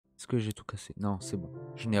Est-ce que j'ai tout cassé? Non, c'est bon.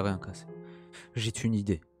 Je n'ai rien cassé. J'ai une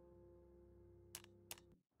idée.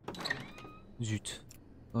 Zut.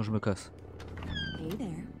 Non, je me casse.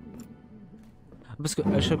 Parce que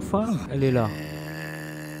à chaque fois, elle est là.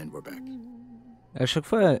 À chaque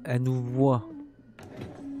fois, elle nous voit.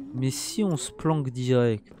 Mais si on se planque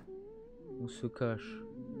direct, on se cache.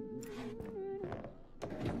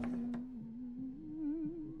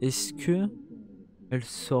 Est-ce que elle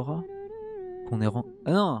saura qu'on est rentré?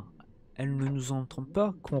 Ah non, elle ne nous entend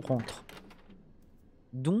pas qu'on rentre.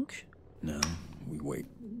 Donc, No, we wait.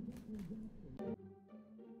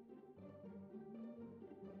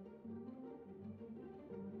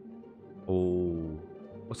 oh,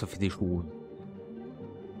 ça fait des choses.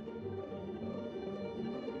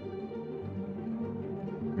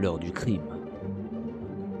 L'heure du crime.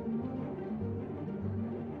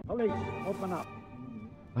 Police, open up.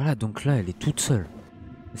 Voilà, donc là, elle est toute seule.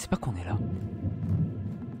 Mais c'est pas qu'on est là.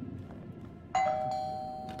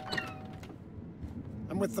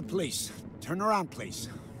 I'm with the police. Turn around, please.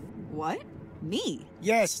 What? Me?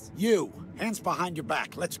 Yes, you. Hands behind your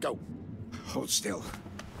back. Let's go. Hold still.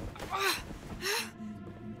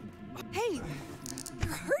 Hey,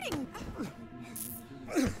 you're hurting.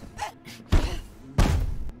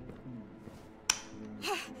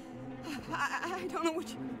 I don't know what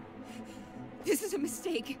you... This is a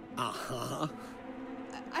mistake. Uh-huh.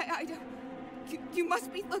 I don't... You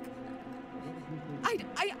must be... Look...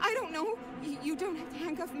 I don't know. You don't have to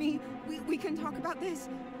handcuff me. We can talk about this.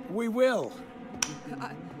 We will.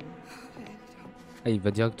 Ah, il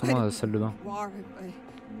va directement à la salle de bain.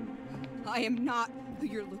 I am not who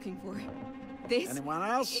you're looking for. This... Anyone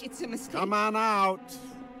else? It's a mistake. Come on out.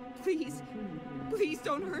 Please. Please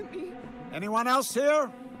don't hurt me. Anyone else here?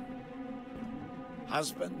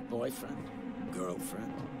 Husband, boyfriend,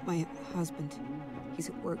 girlfriend? My husband. He's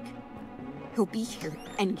at work. He'll be here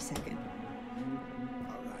any second.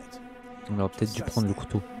 All right. On aurait peut-être dû prendre le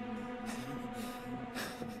couteau.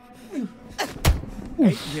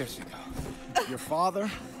 8 years ago. Your father?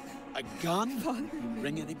 A gun? Father?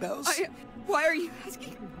 Ring any bells? Why are you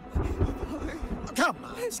asking? Father, Come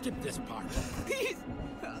on, skip this part. please.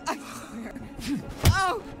 I swear.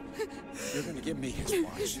 Oh! You're gonna give me his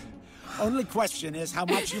watch. Only question is how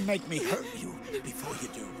much you make me hurt you before you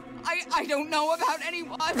do. I don't know about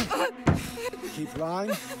anyone. Keep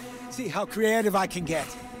lying? See how creative I can get.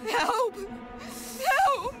 Help!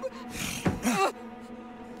 Help!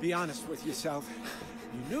 Be honest with yourself.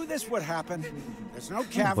 You knew this would happen. There's no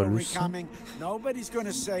cavalry coming. Nobody's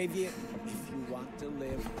gonna save you. If you want to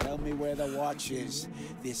live, tell me where the watch is.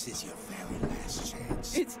 This is your very last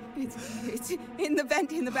chance. It's in the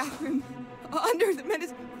vent in the bathroom. Under the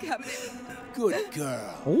medicine cabinet. Good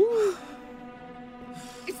girl. Oh.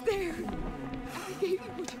 It's there. I gave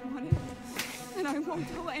you what you wanted. And I won't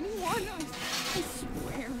tell anyone. I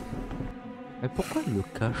swear. Mais pourquoi elle le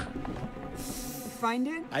cache? Find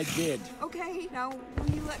it? I did. Okay, now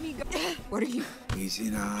will you let me go? What are you?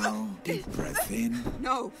 Easy now. Deep breath in.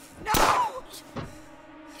 No! No!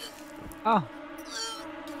 Ah!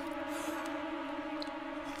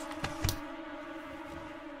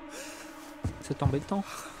 C'est embêtant.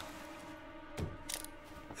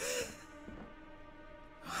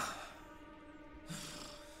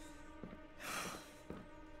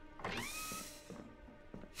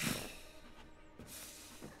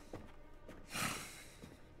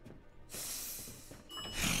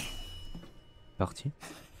 Parti.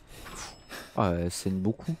 Ah, elle saigne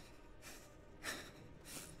beaucoup.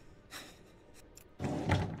 Oh,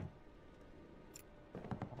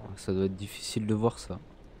 ça doit être difficile de voir ça.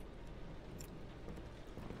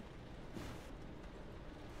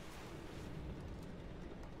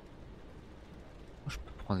 Je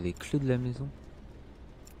peux prendre les clés de la maison.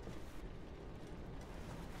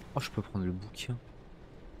 Oh, je peux prendre le bouquin.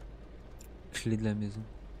 Clé de la maison.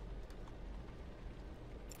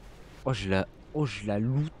 Oh, je la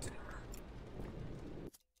loot.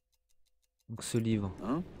 Donc ce livre.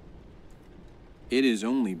 Huh? It is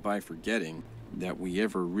only by forgetting that we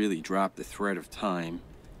ever really drop the thread of time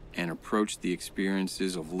and approach the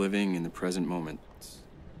experiences of living in the present moment.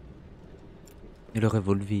 Et le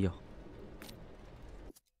revolver.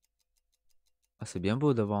 Ah, c'est bien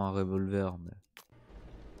beau d'avoir un revolver, mais...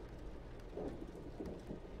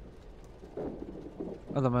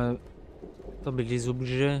 Ah, dans ma... Attends, mais les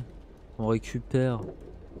objets qu'on récupère,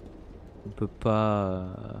 on peut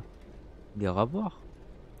pas les revoir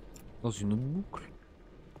dans une autre boucle.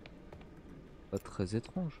 Pas très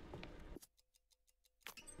étrange.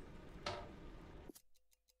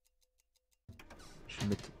 Je vais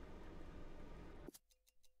mettre...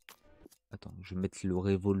 Attends, je vais mettre le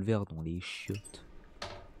revolver dans les chiottes.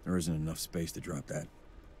 There isn't enough space to drop that.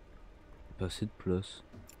 Pas assez de place.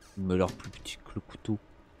 Il m'a l'air plus petit que le couteau.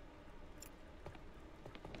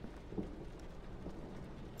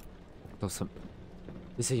 Attends, ça...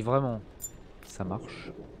 Essaye vraiment. Ça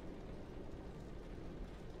marche.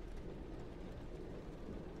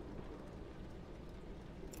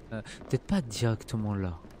 Peut-être pas directement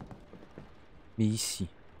là. Mais ici.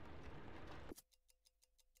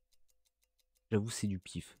 J'avoue, c'est du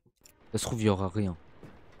pif. Ça se trouve, il y aura rien.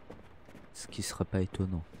 Ce qui serait pas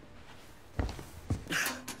étonnant.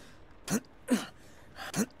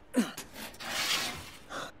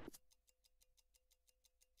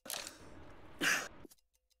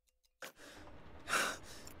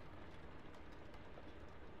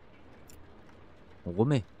 On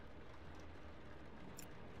remet.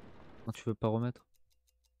 Non, tu veux pas remettre?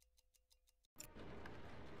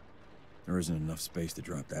 There isn't enough space to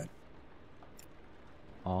drop that.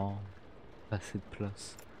 Oh, pas assez de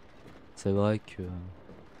place. C'est vrai que...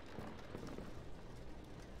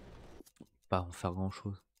 pas en faire grand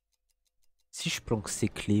chose. Si je planque ces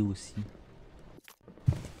clés aussi.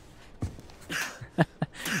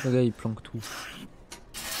 Le gars il planque tout.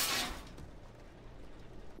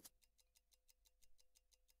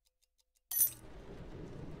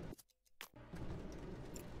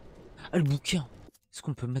 Ah, le bouquin. Est-ce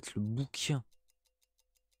qu'on peut mettre le bouquin?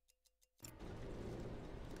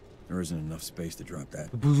 There isn't enough space to drop that.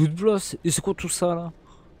 Beaucoup de place. Et c'est quoi tout ça là?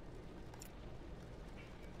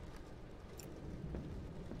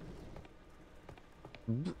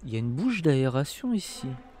 Il y a une bouche d'aération ici.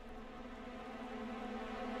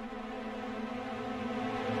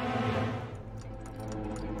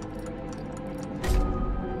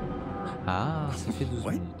 Ah, ça fait 12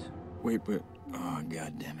 minutes. Wait, but... Oh,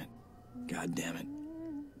 god damn it. God damn it.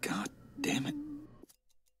 God damn it.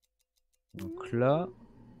 Donc là,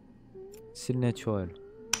 c'est le naturel.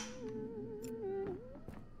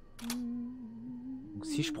 Donc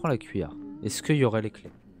si je prends la cuillère, est-ce qu'il y aurait les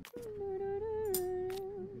clés?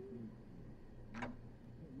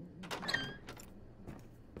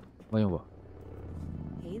 Voyons voir.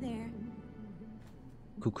 Hey there.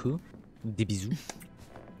 Coucou. Des bisous.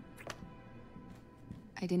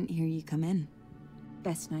 I didn't hear you come in.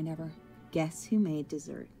 Best night ever. Guess who made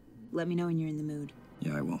dessert? Let me know when you're in the mood.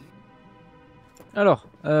 Yeah, I will. Alors,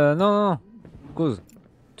 non. Cause.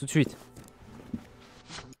 Tout de suite.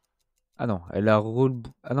 Ah non, elle a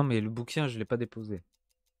Ah non, mais le bouquin, je l'ai pas déposé.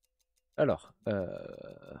 Alors,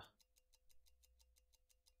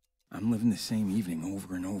 I'm living the same evening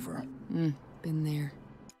over and over. Been there.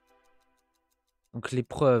 Donc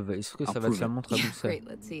l'épreuve, est-ce que ça va te la montrer à Yeah, Bruxelles? great.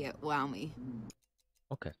 Let's see it. Wow me.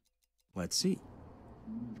 Ok. Let's see.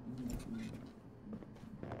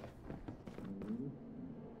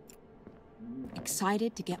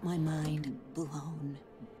 Excited to get my mind blown.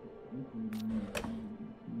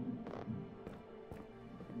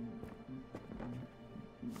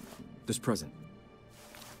 This present.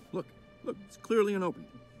 Look, it's clearly unopened.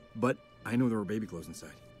 But I know there were baby clothes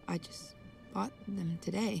inside. I just bought them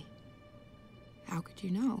today. How could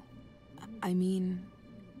you know? I mean,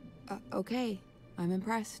 okay, I'm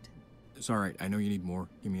impressed. It's all right. I know you need more.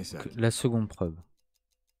 Give me a sec. La seconde preuve.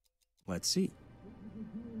 Let's see.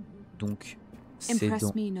 Donc, c'est Impress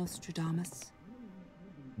dans me, Nostradamus.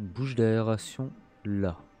 une bouche d'aération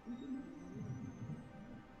là.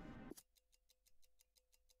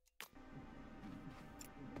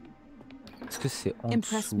 Est-ce que c'est en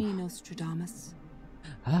Impress dessous? me, Nostradamus.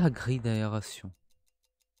 Ah, grille d'aération.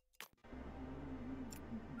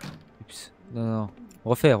 Oups. Non.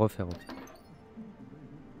 Refais.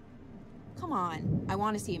 Come on, I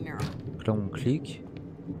want to see a mirror. Donc là, on clique.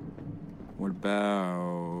 What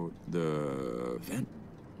about the vent?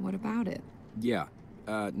 What about it? Yeah.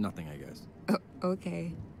 Nothing, I guess.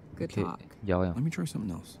 Okay, good Ok, talk. y a rien, Let me try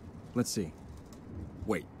something else. Let's see.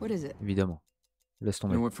 Wait. What is it? évidemment. Laisse You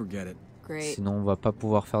tomber. know what? Forget it. Great. Sinon, on va pas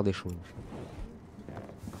pouvoir faire des choses.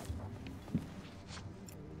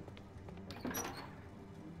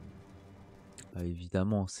 Ah,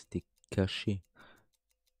 évidemment, c'était caché.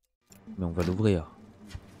 Mais on va l'ouvrir.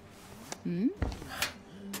 Hmm?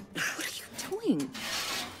 What are you doing?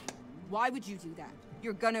 Why would you do that?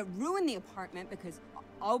 You're gonna ruin the apartment because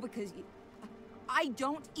you... I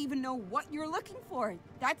don't even know what you're looking for.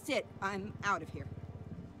 That's it. I'm out of here.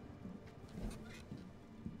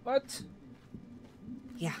 What?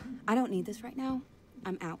 Yeah, I don't need this right now.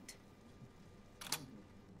 I'm out.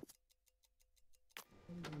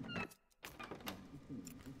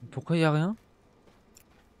 Pourquoi y a rien?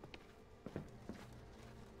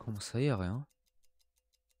 Comment ça y a rien?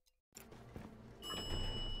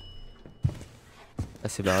 Ah,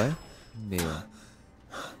 c'est barré. Mais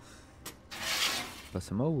Enfin,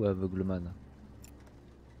 c'est moi ou aveugleman?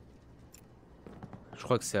 Je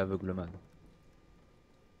crois que c'est aveugleman.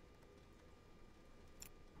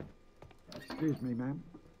 Excuse me, ma'am.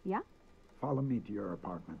 Yeah? Follow me to your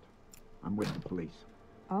apartment. I'm with the police.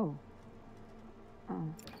 Oh.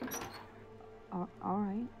 All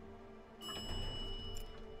right.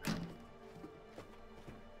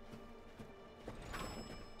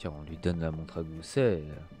 Tiens, on lui donne la montre à gousset.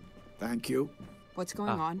 Thank you. What's going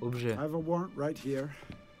Ah, on? objet. I have a warrant right here.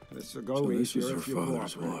 This will go So this easier is your if you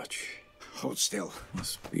father's cooperate. watch. Hold still.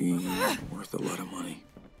 Must be worth a lot of money.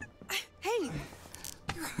 Hey!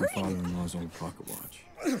 You're My hurting! father-in-law's old pocket watch.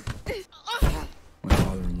 My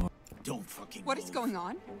father-in-law. Don't fucking What is move. going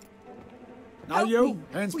on? Now Help you, me.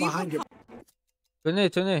 hands Will you behind you. Tenez,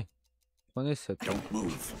 tenez. Prenez cette. Don't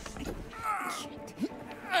move.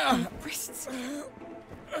 Wrists.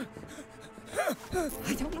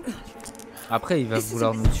 I don't know. Après, il va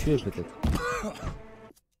vouloir nous tuer peut-être.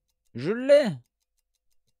 Je l'ai.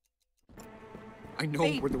 I know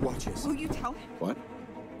Babe, where the watch is. Will you tell him? What?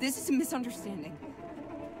 This is a misunderstanding.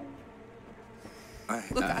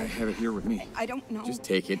 Look, I have it here with me. I don't know. Just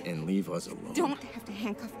take it and leave us alone. Don't have to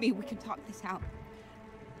handcuff me. We can talk this out.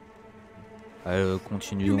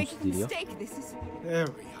 Continue You're dans ce making a délire. mistake. This is... There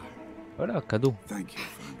we are. Voilà, cadeau. Thank you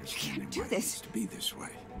for understanding do why it this. needs to be this way.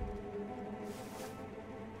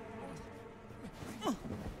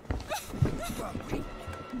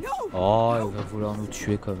 No! Oh, il va vouloir nous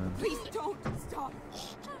tuer quand même. Please don't stop.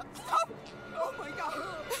 Stop! Oh my god!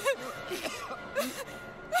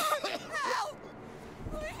 Help!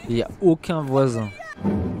 Il n'y a aucun voisin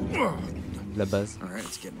de la base. All right,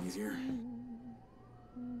 it's getting easier.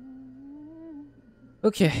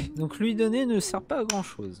 Ok, donc lui donner ne sert pas à grand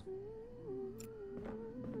chose.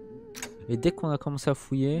 Et dès qu'on a commencé à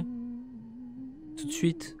fouiller, tout de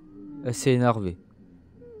suite, elle s'est énervée.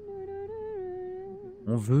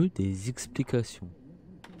 On veut des explications.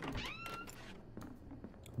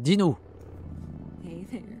 Dis-nous. Hey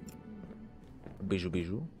there. Bijou,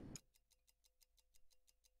 bijou.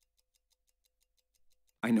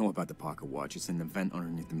 I know about the pocket watch. It's in the vent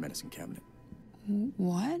underneath the medicine cabinet.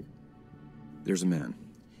 What? There's a man,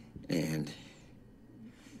 and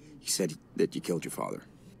he said that you killed your father.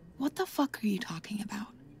 What the fuck are you talking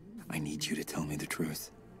about? I need you to tell me the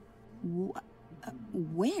truth.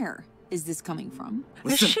 Where is this coming from?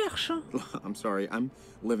 Elle cherche. Hein. I'm sorry, I'm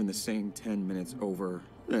living the same 10 minutes over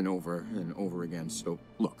and over and over again. So,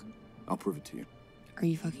 look, I'll prove it to you. Are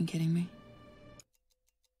you fucking kidding me?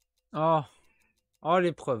 Oh. Oh,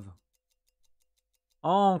 l'épreuve.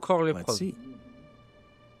 Oh, encore Let's l'épreuve. see.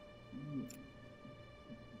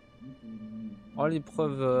 Oh,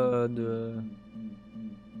 l'épreuve de...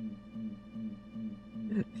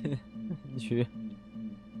 du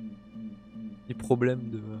problème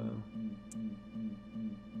de...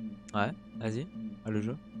 Ouais, vas-y. Ah, le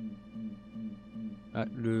jeu. Ah,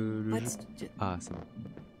 le jeu. Ah, c'est bon.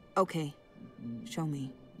 Okay. Show me.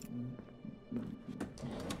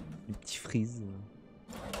 Le petit freeze.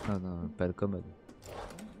 Ah non, pas le commode.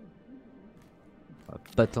 Ah,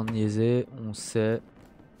 pas tant de niaiser, on sait.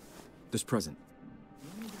 This present.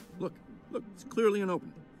 Look, it's clearly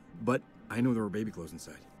unopened. But I know there were baby clothes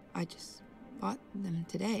inside. I just bought them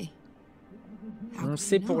today. How On could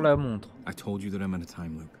sait you pour know? la montre. I told you that I'm in a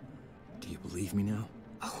time loop. Do you believe me now?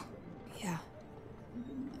 Oh, yeah.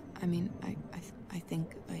 I mean, I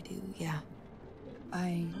think I do, yeah.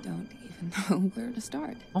 I don't even know where to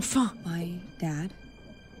start. Enfin! My dad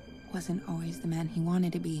wasn't always the man he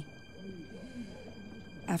wanted to be.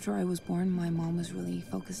 After I was born, my mom was really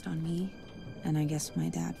focused on me, and I guess my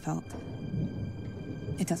dad felt...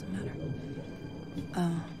 It doesn't matter.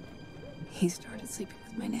 He started sleeping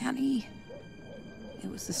with my nanny. It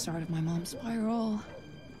was the start of my mom's spiral.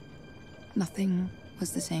 Nothing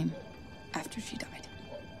was the same after she died.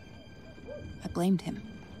 I blamed him.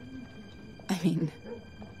 I mean,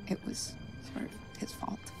 it was sort of his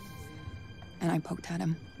fault. And I poked at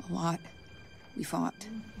him a lot. We fought.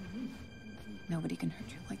 Nobody can hurt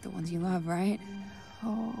you like the ones you love, right?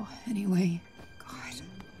 Oh, anyway, God.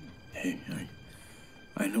 Hey,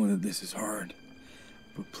 I know that this is hard,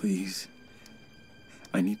 but please,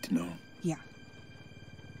 I need to know.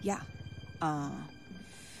 Yeah.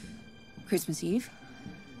 Christmas Eve,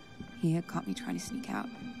 he had caught me trying to sneak out,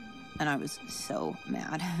 and I was so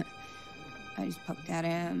mad. I just poked at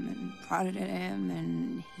him and prodded at him,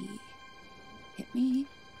 and he hit me.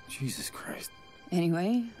 Jesus Christ.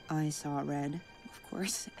 Anyway, I saw red, of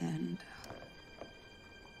course, and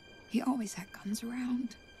he always had guns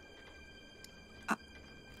around.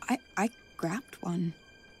 I grabbed one,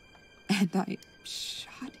 and I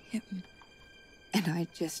shot him, and I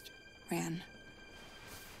just ran.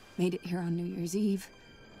 Made it here on New Year's Eve.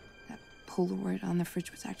 That Polaroid on the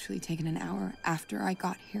fridge was actually taken an hour after I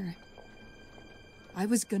got here. I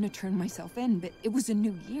was gonna turn myself in, but it was a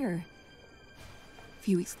new year. A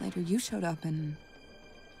few weeks later, you showed up and...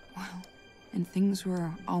 well, and things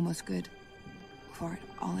were almost good before it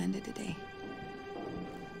all ended today.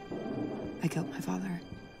 I killed my father.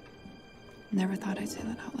 Never thought I'd say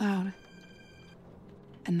that out loud.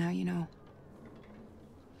 And now you know.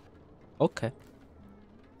 Ok.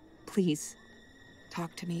 Please,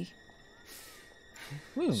 talk to me.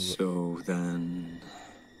 Oui, So then...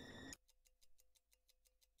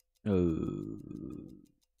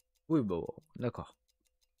 Oui, bon, d'accord.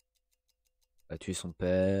 A tué son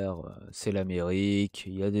père, c'est l'Amérique,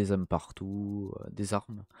 il y a des hommes partout, des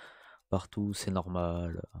armes partout, c'est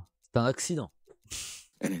normal. C'est un accident.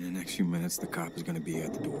 And in the next few minutes, the cop is gonna be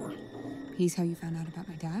at the door. He's how you found out about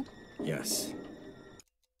my dad? Yes.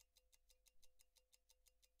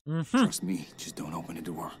 Mhm. Trust me, just don't open the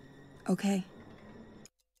door. Okay.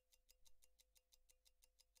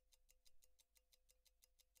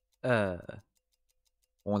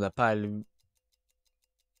 On n'a pas à lui...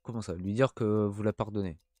 Comment ça? Lui dire que vous la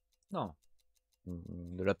pardonnez. Non. On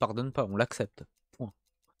ne la pardonne pas, on l'accepte. Point.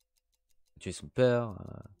 Tuer son père,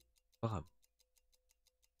 pas grave.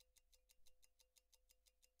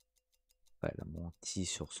 Ouais, elle a menti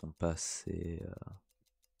sur son passé. On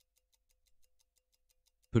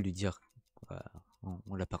peut lui dire, voilà,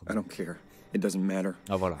 on la I pardonne. don't care. It doesn't matter.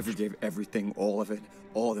 Ah voilà. I forgave everything, all of it.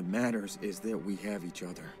 All that matters is that we have each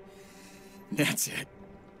other. That's it.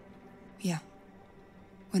 Yeah.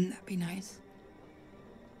 Wouldn't that be nice?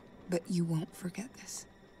 But you won't forget this.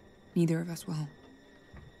 Neither of us will.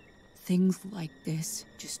 Things like this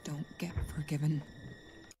just don't get forgiven.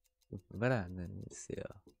 Voilà, c'est,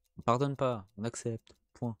 on pardonne pas, on accepte.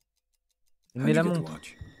 Point. Il How'd met you la get the montre.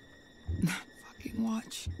 watch? Fucking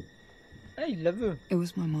watch. Ah, il la veut. It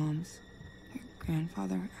was my mom's. Her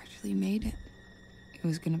grandfather actually made it. It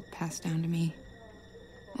was gonna pass down to me.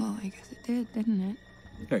 Well, I guess it did, didn't it?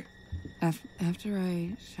 Hey. After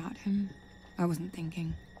I shot him, I wasn't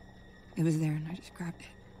thinking. It was there and I just grabbed it.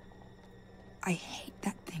 I hate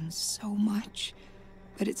that thing so much,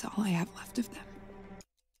 but it's all I have left of them.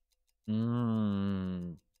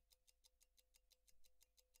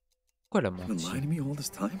 Pourquoi la You've been mentir? lying to me all this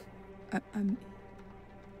time?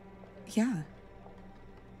 Yeah.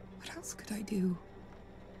 What else could I do?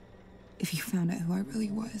 If you found out who I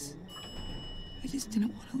really was. I just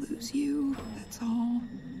didn't want to lose you, that's all.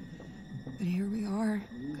 But here we are.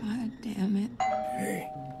 God damn it. Hey,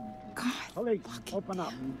 God. Police, open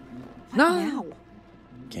up. Non.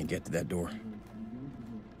 can't get to that door.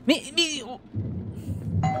 Mais oh.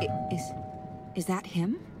 Is that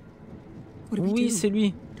him? What do we Oui, do? c'est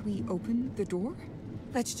lui. Do we open the door?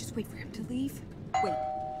 Let's just wait for him to leave. Wait.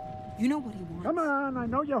 You know what he wants. Come on, I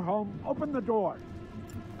know you're home. Open the door.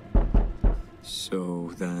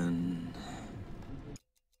 So then...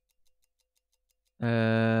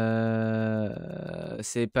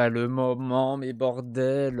 C'est pas le moment, mais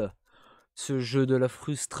bordel. Ce jeu de la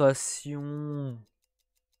frustration.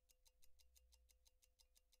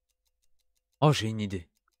 Oh, j'ai une idée.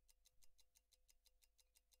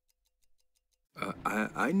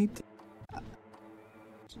 I need to...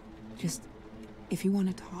 Just, if you want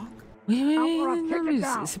to talk, Oui, non, mais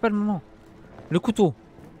c'est pas le moment. Le couteau.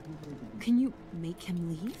 can you make him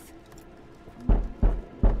leave?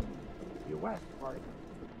 You asked for it.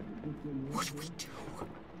 What do we do?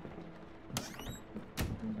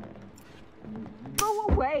 Go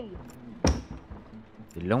away!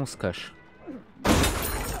 Et là, on se cache.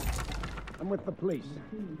 I'm with the police.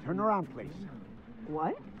 Turn around, please.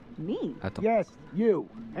 What? Me? Attends. Yes, you.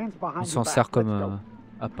 Hands On behind s'en your sert back. comme Let's go.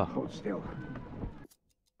 appât. Hold still.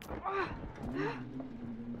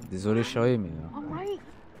 Désolé, chérie, mais... All right.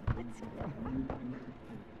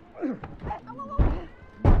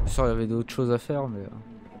 Je suis sûr, il y avait d'autres choses à faire, mais...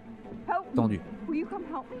 Help me. tendu. Will you come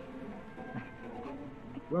help me?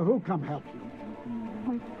 Well, who come help you?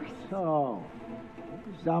 My friend. So,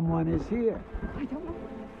 someone is here. I don't know.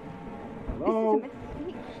 Hello? This is a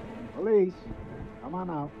mistake. Police, come on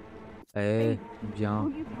out. Eh, viens.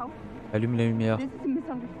 Will you help? Allume la lumière. This is a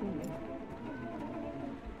misunderstanding.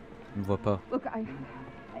 On ne voit pas. Look,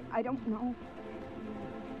 I don't know.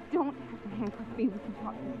 Don't have to handcuff me. We can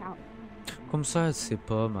talk this out. Comme ça, elle sait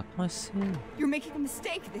pas. Maintenant, elle sait. You're making a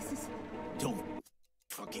mistake. This is... Don't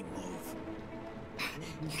fucking move.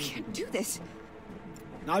 You can't do this.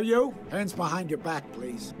 Now you, hands behind your back,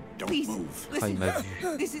 please. Don't Please, move. Ah, il listen. m'a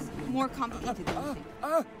vu. This is more complicated than you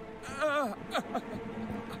think.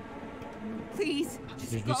 Please,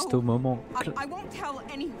 C'est just juste go. au moment. I won't tell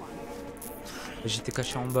anyone. J'étais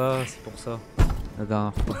caché en bas, c'est pour ça. La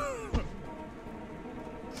dernière fois.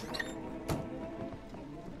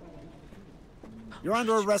 You're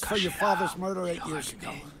under arrest for your father's murder 8 years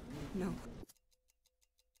ago. No.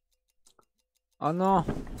 Oh non,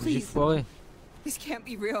 j'ai Please. foiré. This can't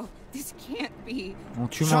be real. This can't be. On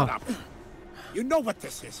tue Shut moi. up. You know what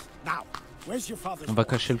this is. Now, where's your father's On va body?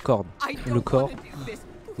 cacher le corps. I Le don't corps, wanna do this.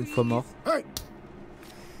 une fois mort. Hey!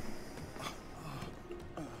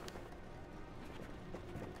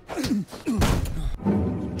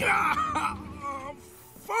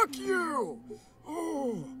 Fuck you!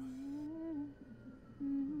 Oh.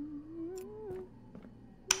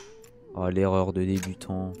 Oh, l'erreur de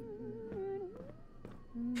débutant.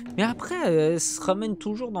 Mais après, elle se ramène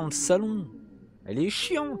toujours dans le salon. Elle est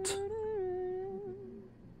chiante.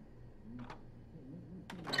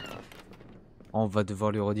 On va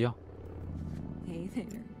devoir lui redire. Hey there.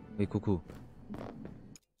 Mais coucou.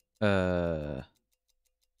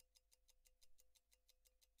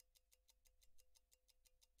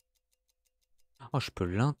 Oh, je peux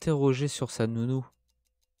l'interroger sur sa nounou.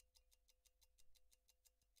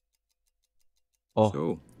 Oh,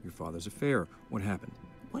 So, your father's affair. What happened?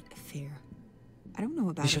 What affair? I don't know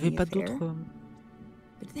about mais j'avais any pas affair, d'autres.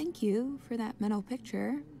 but thank you for that mental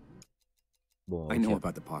picture. Bon, I know ok.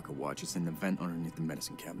 about the pocket watch. It's in the vent underneath the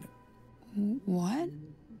medicine cabinet. What?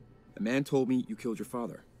 A man told me you killed your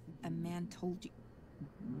father. A man told you.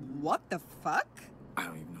 What the fuck? I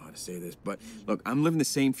don't even know how to say this, but look, I'm living the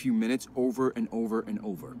same few minutes over and over and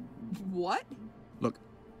over. What? Look,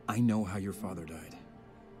 I know how your father died.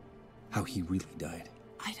 How he really died.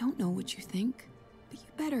 I don't know what you think, but you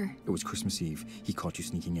better. It was Christmas Eve. He caught you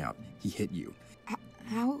sneaking out. He hit you.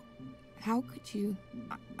 How could you?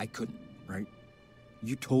 I couldn't, right?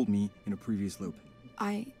 You told me in a previous loop.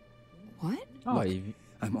 What? Ah, Look, il,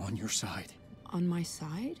 I'm on your side. On my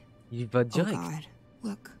side? il va Oh direct. God.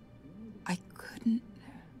 Look, I couldn't.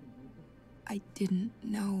 I didn't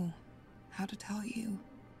know how to tell you.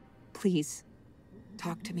 Please,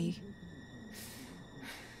 talk to me.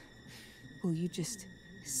 Will you just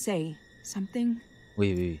say something?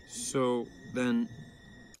 Oui, oui, oui. So, then...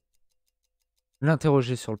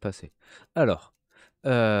 L'interroger sur le passé. Alors,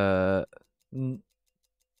 les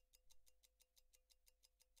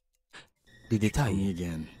Tell me détails.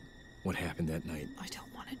 again what happened that night. I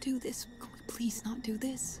don't want to do this. Can we please not do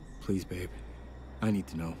this? Please, babe. I need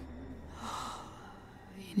to know.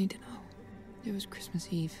 You need to know. It was Christmas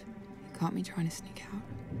Eve. You caught me trying to sneak out.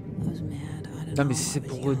 I was mad. I don't Non, know. mais si I c'est was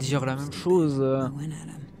pour young, redire la I was même stupid. chose. I went at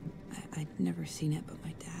him. I'd never seen it, but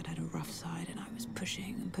my dad had a rough side, and I was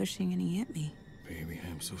pushing and pushing, and he hit me. Baby,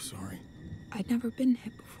 I'm so sorry. I'd never been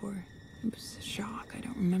hit before. It was a shock. I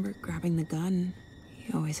don't remember grabbing the gun.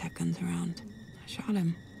 He always had guns around. I shot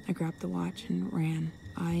him. I grabbed the watch and ran.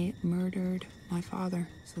 I murdered my father.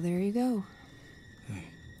 So there you go. Hey,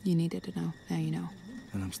 You needed to know. Now you know.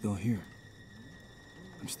 and I'm still here.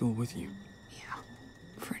 I'm still with you. Yeah.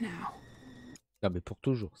 For now. Ah, mais pour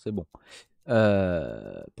toujours, c'est bon.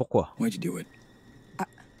 Pourquoi? Why'd you do it?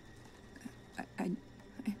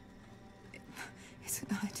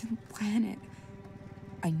 I didn't plan it.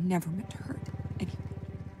 I never meant to hurt any.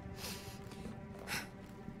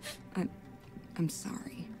 I'm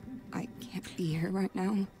sorry. I can't be here right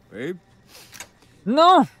now. Babe?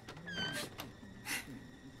 Non!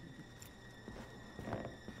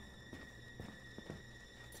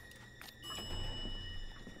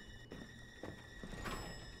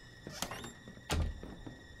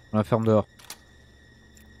 On la ferme dehors.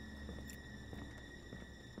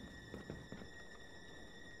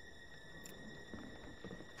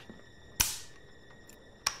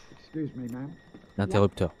 Excuse me, ma'am.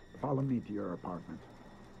 L'interrupteur. Follow me to your apartment.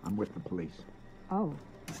 I'm with the police. Oh.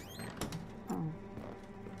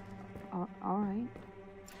 All right.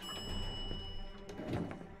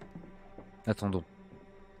 Attendons.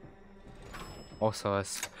 Oh, ça va,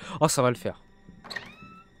 oh, ça va le faire.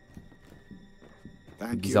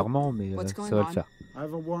 Thank you. Bizarrement, mais What's ça going va le on? faire. I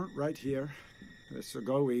have a warrant right here. This will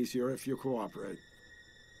go easier if you cooperate.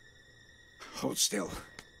 Hold still.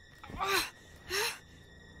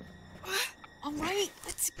 All right.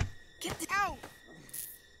 Let's get out.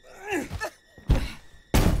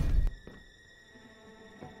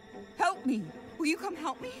 Help me. Will you come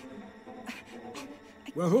help me?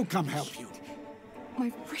 Well, who'll come help you?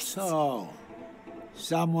 My wrists. So,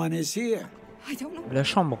 someone is here. I don't know. La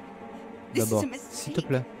chambre, This is d'abord, a mistake. s'il te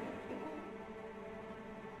plaît.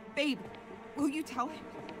 Babe, will you tell him?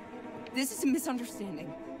 This is a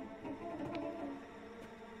misunderstanding.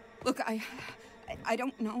 Look, I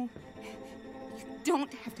don't know. You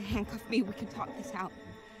don't have to handcuff me. We can talk this out.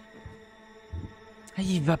 Ah,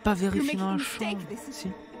 il va pas You're vérifier making dans a la mistake. chambre. Si.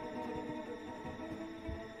 You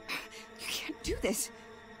can't do this.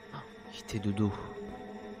 Il était de dos.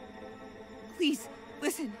 Please,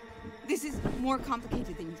 listen. This is more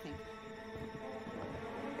complicated than you think.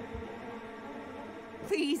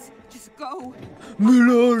 Please, just go. Mais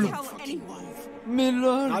lol. Tell anyone. Mais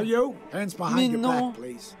Now lol. you, hands behind Mais your non. back,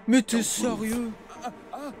 please. Mais t'es sérieux?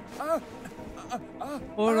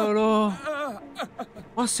 Oh là là.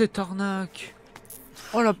 Oh, cette arnaque.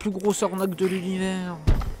 Oh, la plus grosse arnaque de l'univers.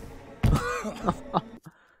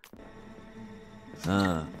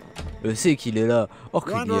 Ah, je sais qu'il est là. Oh,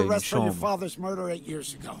 qu'il You're y under a une arrest for your chambre. father's murder 8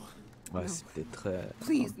 years ago. Ouais, c'était très un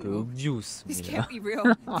Please, peu no. obvious. This Mais, can't be real.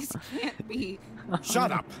 This can't be.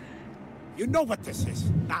 Shut up. You know what this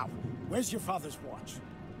is. Now, where's your father's watch?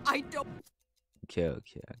 I don't ok.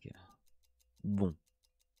 Bon,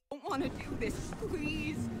 want to do this.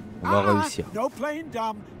 Please. on va réussir. No playing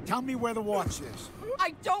dumb. Tell me where the watch is.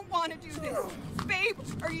 I don't want to do this. Babe,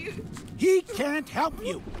 are you... He can't help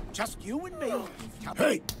you. Just you and me.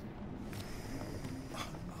 Hey!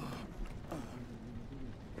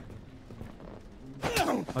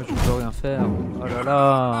 Ah, je peux rien faire. Oh là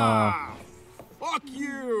là. Fuck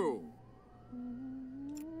you!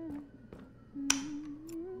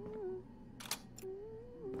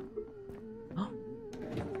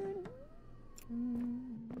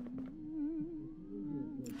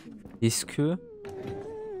 Est-ce que...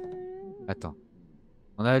 Attends.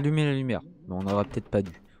 On a allumé la lumière, mais on n'aurait peut-être pas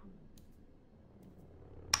dû.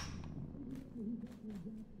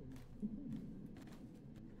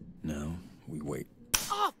 No, we wait.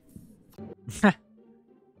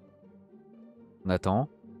 On attend.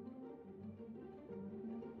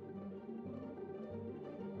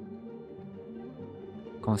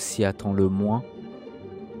 Quand on s'y attend le moins.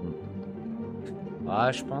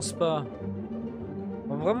 Ah, je pense pas.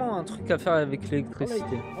 Vraiment un truc à faire avec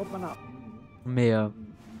l'électricité. Open up. Mais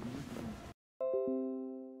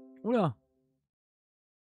oula.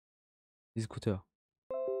 Les écouteurs.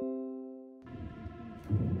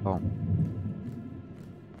 Pardon.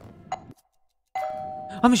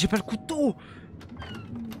 Ah mais j'ai pas le couteau.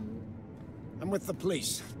 I'm with the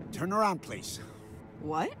police. Turn around, please.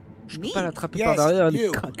 What? Je peux Me? pas l'attraper par Yes, derrière et lui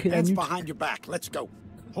you. craquer la Hands nuque. behind your back. Let's go.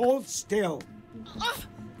 Hold still.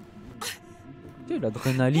 Tu sais,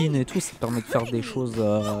 l'adrénaline et tout, ça permet de faire des choses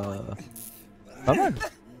pas mal.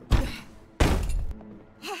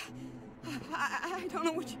 I don't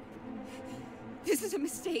know what you... This is a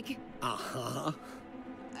mistake. Uh-huh.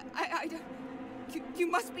 I don't... You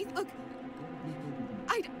must be... Look...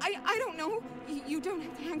 I don't know. You don't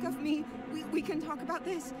have to handcuff me. We can talk about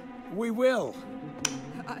this. We will.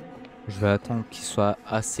 Je vais attendre qu'il soit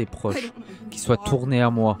assez I proche, don't know who qu'il you soit are. tourné à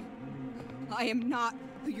moi. I am not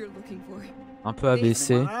who you're looking for. Un peu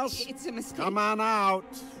abaissé. Anyone else? It's a mistake. Come on out.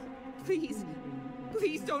 Please.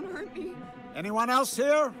 Please don't hurt me. Anyone else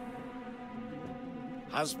here?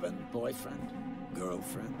 Husband, boyfriend,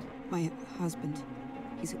 girlfriend? My husband.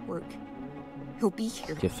 He's at work. He'll be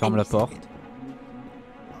here. Ok, ferme la porte.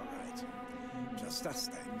 All right. Just us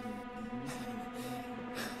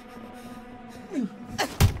then.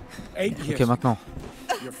 8 years. Ok, maintenant.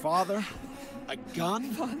 Your father? A gun?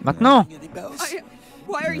 Maintenant. Any bells?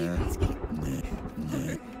 Why are you asking?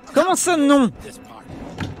 Comment ça non? This part.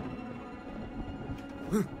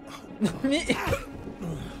 Mais